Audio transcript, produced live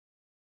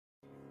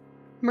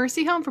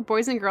Mercy Home for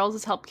Boys and Girls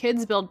has helped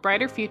kids build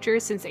brighter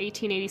futures since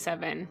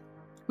 1887.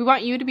 We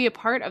want you to be a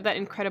part of that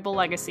incredible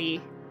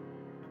legacy.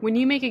 When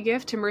you make a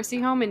gift to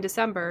Mercy Home in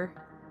December,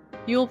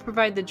 you will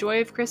provide the joy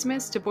of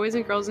Christmas to boys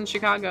and girls in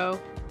Chicago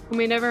who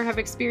may never have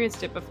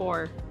experienced it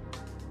before.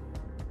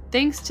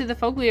 Thanks to the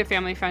Foglia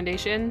Family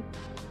Foundation,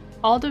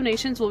 all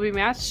donations will be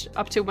matched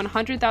up to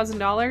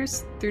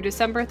 $100,000 through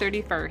December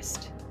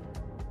 31st.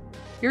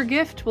 Your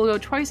gift will go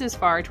twice as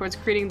far towards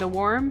creating the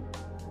warm,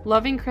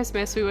 loving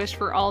Christmas we wish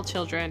for all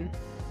children.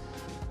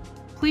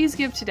 Please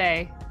give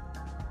today.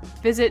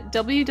 Visit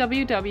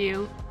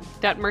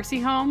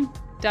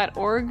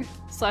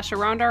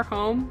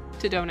www.mercyhome.org/aroundourhome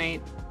to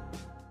donate.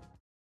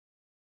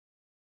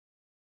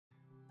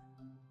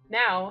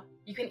 Now,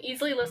 you can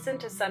easily listen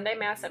to Sunday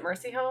Mass at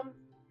Mercy Home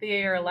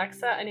via your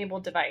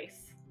Alexa-enabled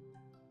device.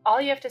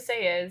 All you have to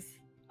say is,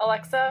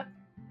 "Alexa,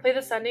 play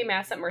the Sunday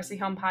Mass at Mercy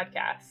Home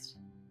podcast,"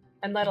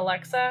 and let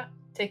Alexa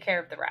take care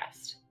of the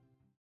rest.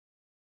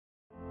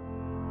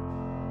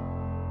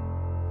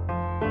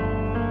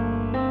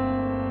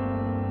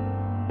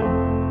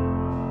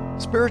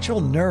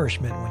 Spiritual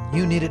nourishment when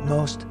you need it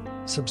most?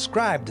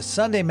 Subscribe to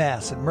Sunday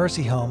Mass at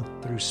Mercy Home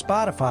through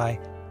Spotify,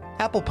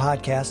 Apple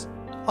Podcasts,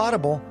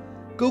 Audible,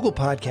 Google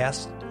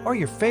Podcasts, or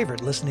your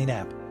favorite listening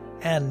app,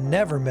 and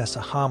never miss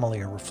a homily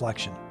or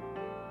reflection.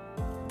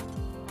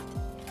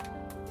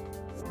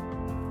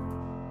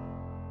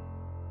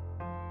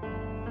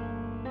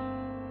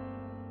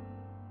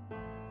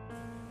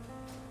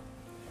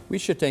 We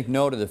should take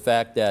note of the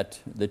fact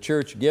that the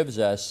church gives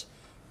us,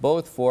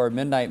 both for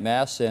midnight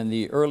mass and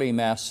the early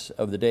mass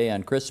of the day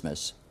on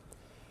Christmas,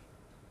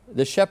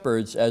 the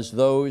shepherds as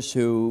those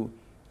who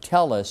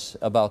tell us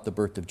about the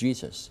birth of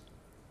Jesus.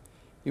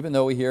 Even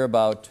though we hear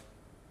about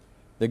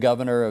the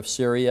governor of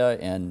Syria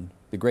and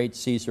the great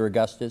Caesar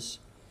Augustus,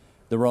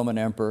 the Roman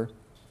emperor,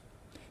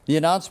 the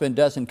announcement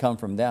doesn't come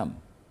from them,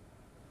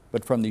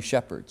 but from these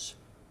shepherds.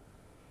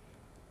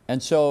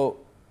 And so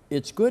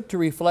it's good to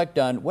reflect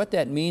on what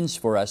that means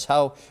for us,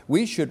 how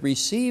we should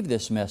receive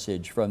this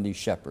message from these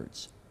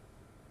shepherds.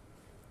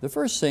 The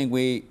first thing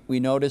we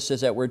notice is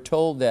that we're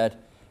told that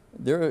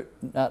they're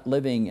not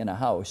living in a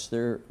house,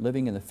 they're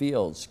living in the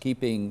fields,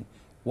 keeping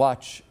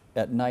watch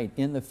at night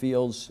in the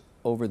fields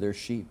over their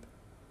sheep.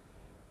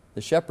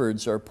 The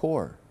shepherds are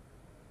poor.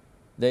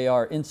 They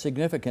are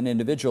insignificant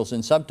individuals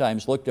and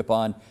sometimes looked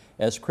upon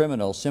as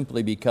criminals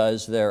simply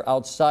because they're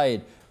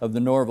outside of the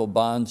normal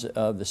bonds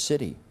of the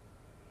city.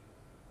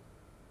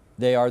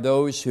 They are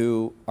those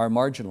who are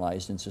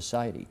marginalized in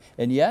society.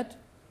 And yet,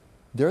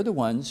 they're the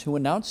ones who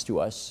announce to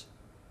us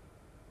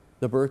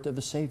the birth of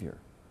the Savior.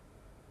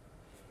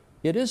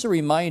 It is a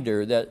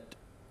reminder that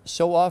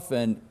so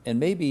often, and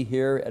maybe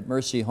here at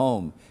Mercy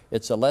Home,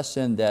 it's a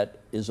lesson that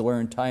is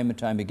learned time and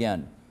time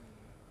again,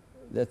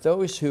 that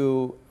those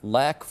who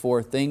lack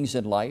for things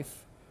in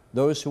life,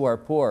 those who are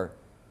poor,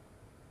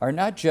 are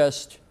not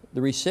just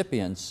the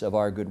recipients of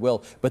our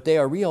goodwill, but they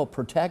are real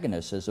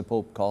protagonists, as the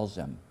Pope calls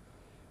them.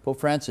 Pope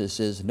Francis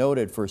is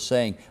noted for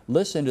saying,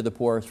 "Listen to the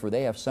poor, for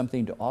they have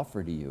something to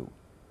offer to you."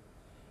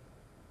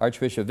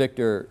 Archbishop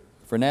Victor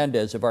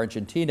Fernandez of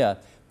Argentina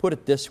put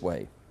it this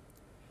way: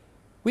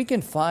 we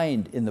can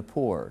find in the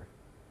poor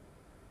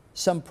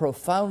some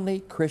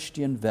profoundly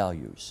Christian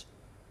values,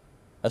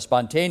 a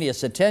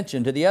spontaneous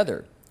attention to the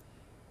other,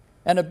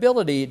 an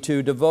ability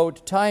to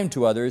devote time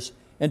to others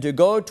and to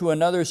go to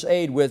another's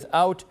aid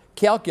without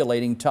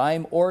calculating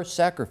time or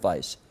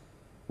sacrifice,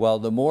 while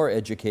the more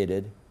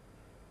educated,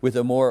 with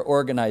a more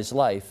organized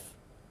life,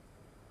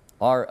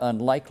 are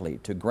unlikely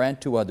to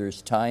grant to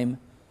others time,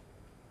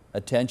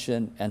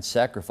 attention, and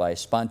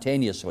sacrifice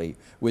spontaneously,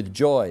 with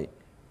joy,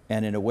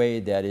 and in a way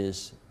that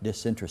is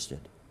disinterested.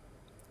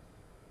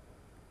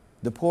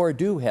 The poor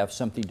do have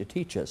something to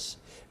teach us.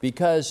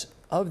 Because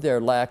of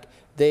their lack,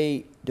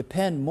 they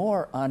depend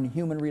more on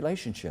human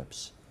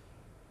relationships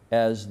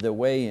as the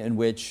way in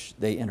which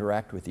they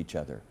interact with each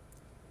other.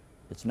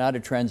 It's not a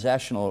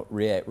transactional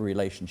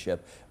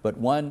relationship, but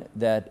one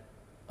that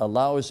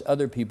allows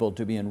other people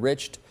to be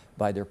enriched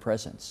by their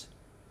presence.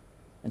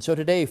 And so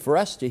today, for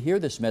us to hear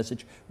this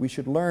message, we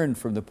should learn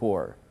from the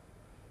poor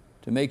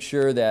to make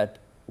sure that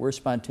we're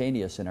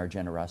spontaneous in our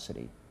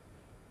generosity.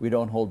 We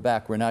don't hold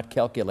back, we're not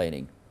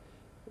calculating,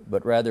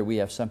 but rather we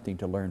have something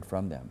to learn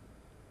from them.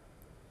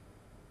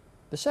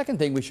 The second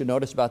thing we should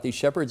notice about these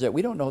shepherds is that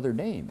we don't know their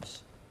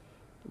names.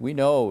 We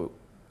know,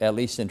 at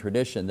least in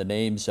tradition, the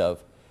names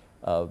of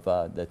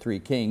the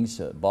three kings,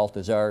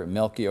 Balthazar,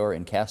 Melchior,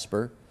 and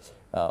Caspar,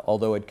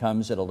 although it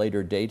comes at a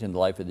later date in the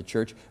life of the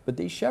church. But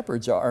these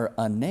shepherds are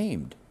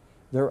unnamed.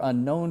 They're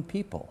unknown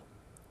people.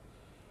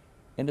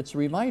 And it's a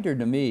reminder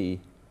to me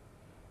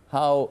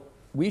how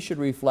we should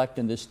reflect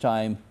in this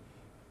time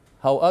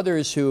how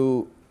others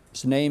whose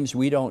names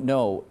we don't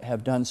know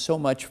have done so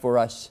much for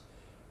us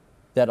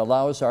that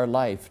allows our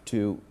life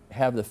to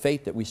have the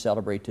faith that we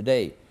celebrate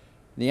today.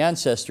 The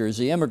ancestors,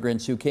 the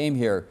immigrants who came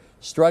here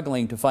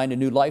struggling to find a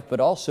new life,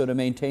 but also to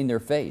maintain their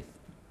faith.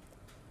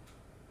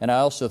 And I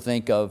also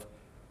think of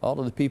all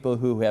of the people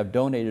who have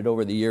donated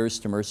over the years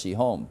to Mercy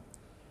Home.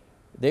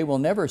 They will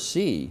never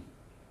see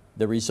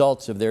the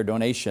results of their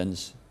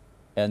donations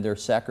and their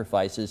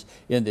sacrifices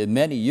in the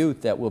many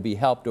youth that will be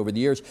helped over the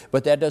years.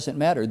 But that doesn't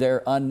matter.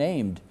 They're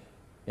unnamed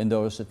in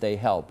those that they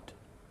helped.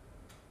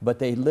 But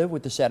they live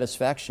with the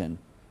satisfaction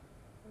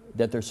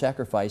that their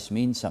sacrifice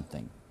means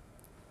something.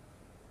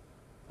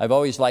 I've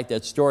always liked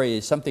that story.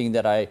 It's something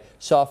that I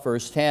saw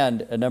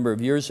firsthand a number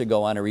of years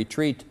ago on a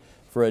retreat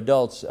for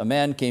adults. A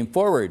man came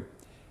forward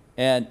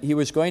and he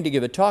was going to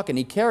give a talk, and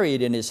he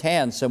carried in his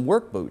hand some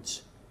work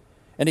boots.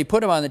 And he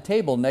put them on the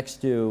table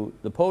next to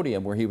the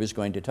podium where he was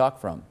going to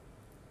talk from.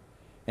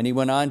 And he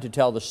went on to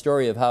tell the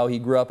story of how he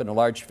grew up in a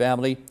large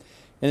family.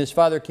 And his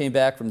father came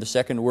back from the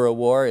Second World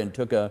War and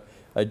took a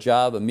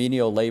job, a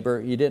menial labor.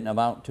 He didn't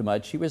amount to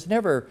much. He was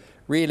never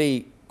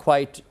really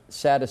quite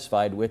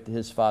satisfied with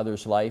his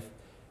father's life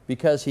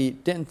because he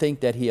didn't think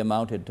that he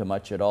amounted to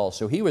much at all.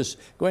 So he was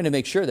going to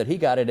make sure that he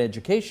got an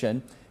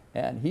education,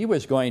 and he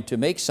was going to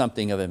make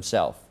something of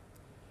himself.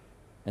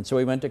 And so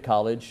he went to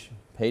college,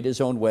 paid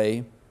his own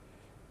way,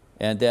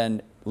 and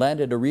then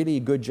landed a really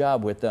good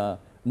job with a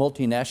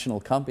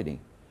multinational company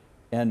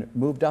and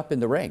moved up in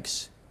the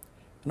ranks.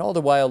 And all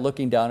the while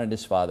looking down at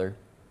his father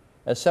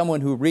as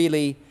someone who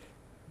really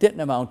didn't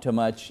amount to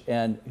much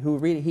and who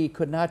really he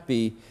could not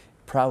be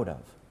proud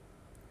of.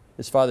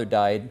 His father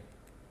died,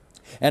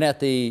 and at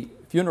the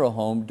funeral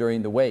home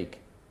during the wake,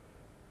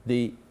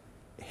 the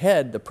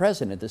head, the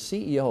president, the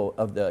CEO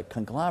of the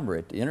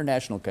conglomerate, the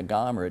international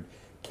conglomerate,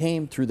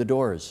 came through the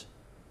doors,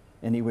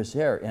 and he was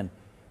there. And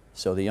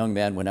so the young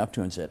man went up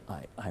to him and said,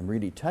 I'm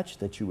really touched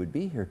that you would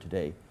be here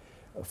today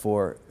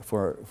for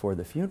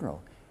the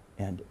funeral.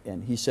 And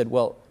he said,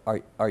 well,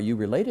 are you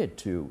related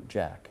to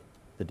Jack,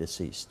 the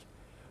deceased?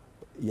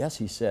 Yes,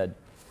 he said,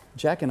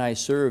 Jack and I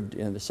served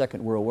in the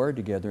Second World War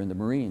together in the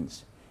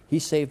Marines. He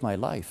saved my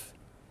life.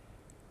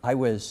 I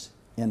was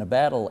in a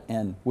battle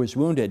and was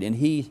wounded, and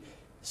he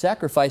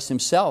sacrificed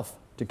himself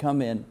to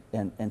come in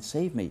and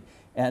save me.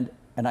 And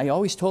I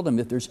always told him,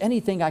 if there's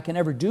anything I can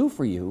ever do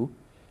for you,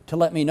 to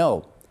let me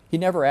know. He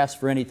never asked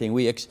for anything.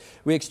 We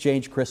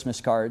exchanged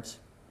Christmas cards,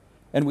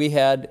 and we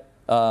had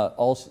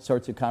all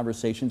sorts of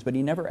conversations, but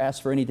he never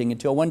asked for anything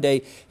until one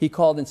day he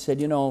called and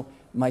said,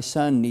 my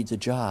son needs a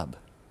job.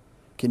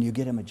 Can you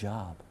get him a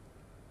job?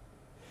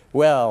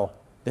 Well,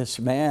 this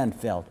man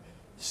felt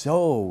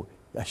so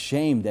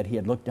ashamed that he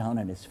had looked down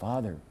on his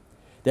father,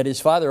 that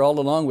his father all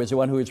along was the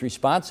one who was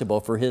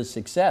responsible for his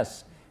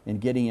success in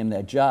getting him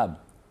that job.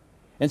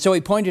 And so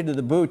he pointed to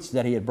the boots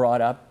that he had brought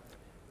up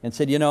and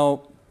said, I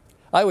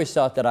always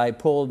thought that I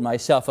pulled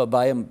myself up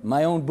by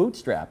my own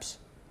bootstraps.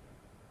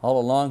 All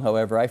along,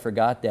 however, I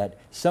forgot that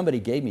somebody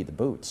gave me the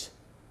boots.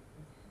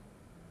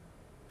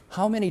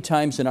 How many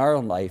times in our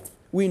life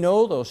we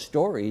know those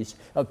stories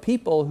of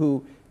people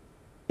who,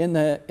 in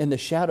the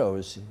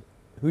shadows,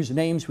 whose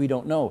names we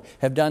don't know,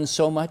 have done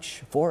so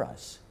much for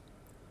us.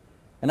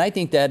 And I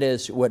think that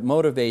is what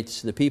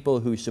motivates the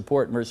people who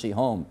support Mercy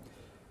Home.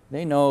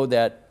 They know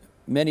that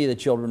many of the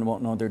children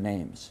won't know their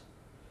names,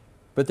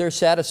 but they're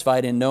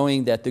satisfied in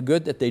knowing that the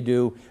good that they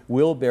do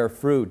will bear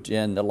fruit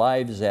in the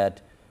lives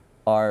that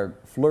are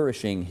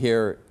flourishing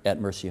here at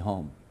Mercy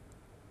Home.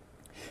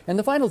 And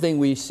the final thing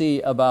we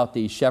see about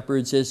the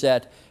shepherds is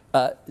that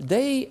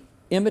they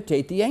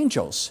imitate the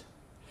angels.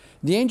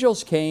 The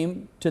angels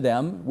came to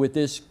them with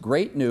this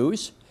great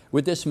news,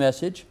 with this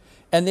message,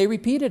 and they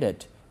repeated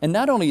it. And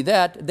not only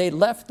that, they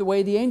left the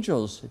way the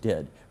angels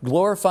did,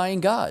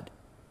 glorifying God.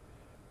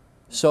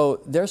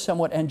 So they're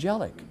somewhat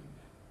angelic.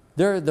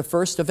 They're the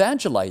first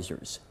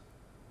evangelizers.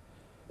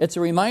 It's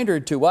a reminder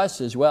to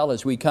us as well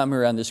as we come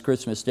here on this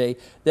Christmas day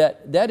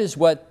that that is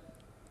what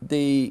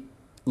the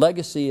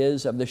legacy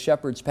is of the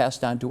shepherds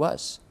passed on to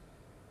us.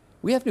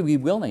 We have to be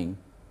willing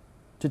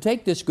to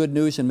take this good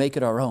news and make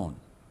it our own.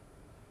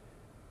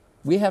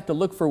 We have to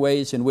look for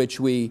ways in which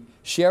we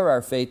share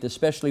our faith,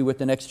 especially with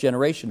the next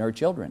generation, our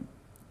children.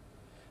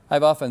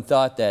 I've often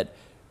thought that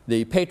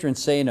the patron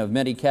saint of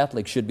many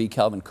Catholics should be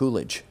Calvin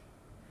Coolidge.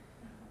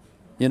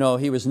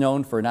 He was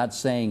known for not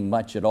saying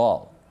much at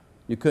all.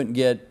 You couldn't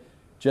get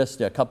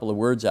just a couple of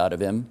words out of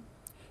him.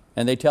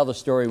 And they tell the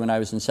story when I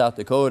was in South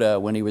Dakota,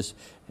 when he was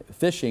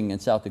fishing in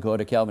South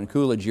Dakota, Calvin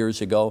Coolidge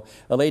years ago,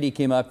 a lady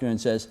came up to him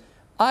and says,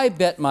 I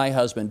bet my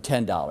husband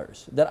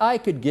 $10 that I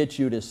could get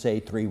you to say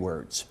 3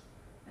 words.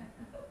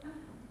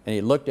 And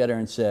he looked at her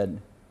and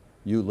said,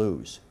 you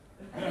lose.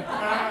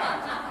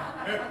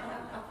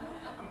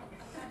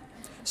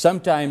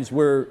 Sometimes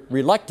we're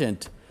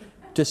reluctant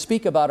to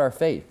speak about our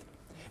faith.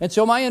 And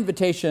so my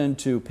invitation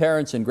to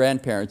parents and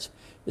grandparents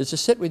is to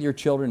sit with your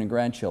children and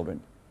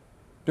grandchildren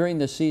during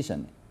this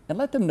season and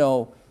let them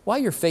know why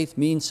your faith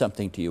means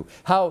something to you,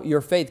 how your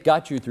faith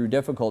got you through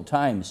difficult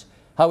times,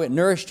 how it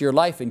nourished your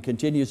life and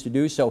continues to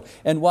do so,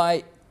 and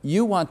why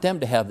you want them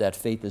to have that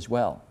faith as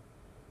well.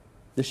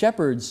 The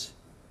shepherds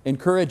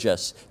encourage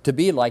us to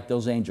be like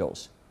those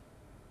angels,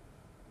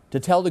 to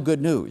tell the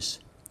good news,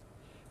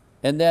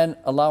 and then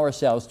allow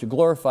ourselves to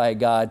glorify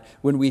God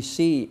when we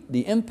see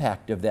the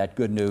impact of that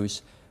good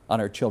news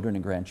on our children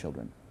and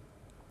grandchildren.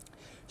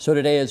 So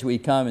today, as we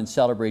come and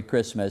celebrate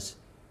Christmas,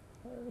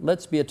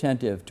 let's be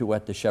attentive to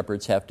what the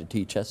shepherds have to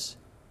teach us,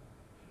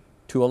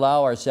 to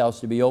allow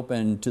ourselves to be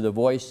open to the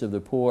voice of the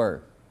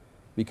poor,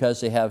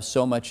 because they have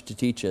so much to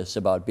teach us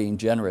about being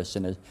generous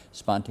in a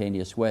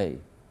spontaneous way.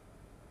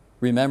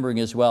 Remembering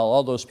as well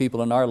all those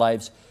people in our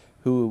lives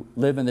who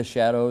live in the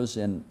shadows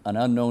in an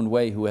unknown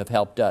way who have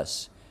helped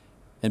us,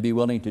 and be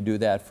willing to do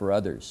that for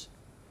others.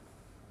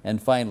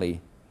 And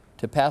finally,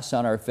 to pass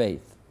on our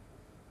faith,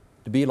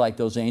 to be like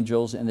those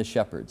angels and the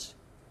shepherds,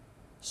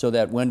 so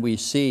that when we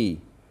see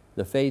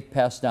the faith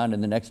passed on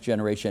in the next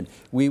generation,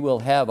 we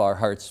will have our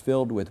hearts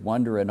filled with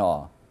wonder and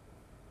awe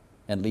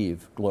and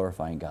leave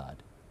glorifying God.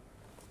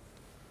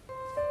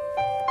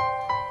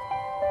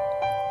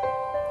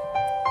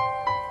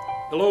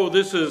 Hello,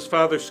 this is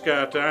Father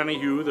Scott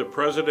Donahue, the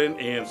President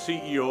and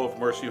CEO of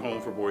Mercy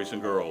Home for Boys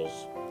and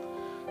Girls.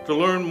 To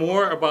learn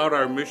more about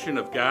our mission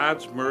of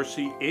God's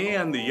mercy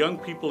and the young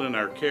people in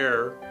our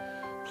care,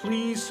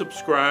 please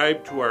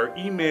subscribe to our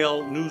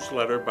email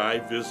newsletter by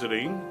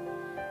visiting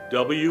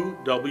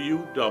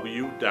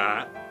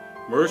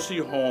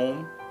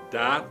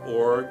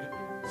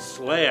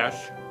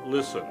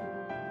www.mercyhome.org/listen.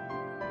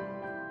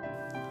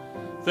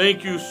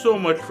 Thank you so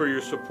much for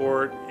your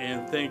support,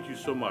 and thank you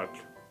so much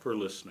for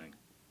listening.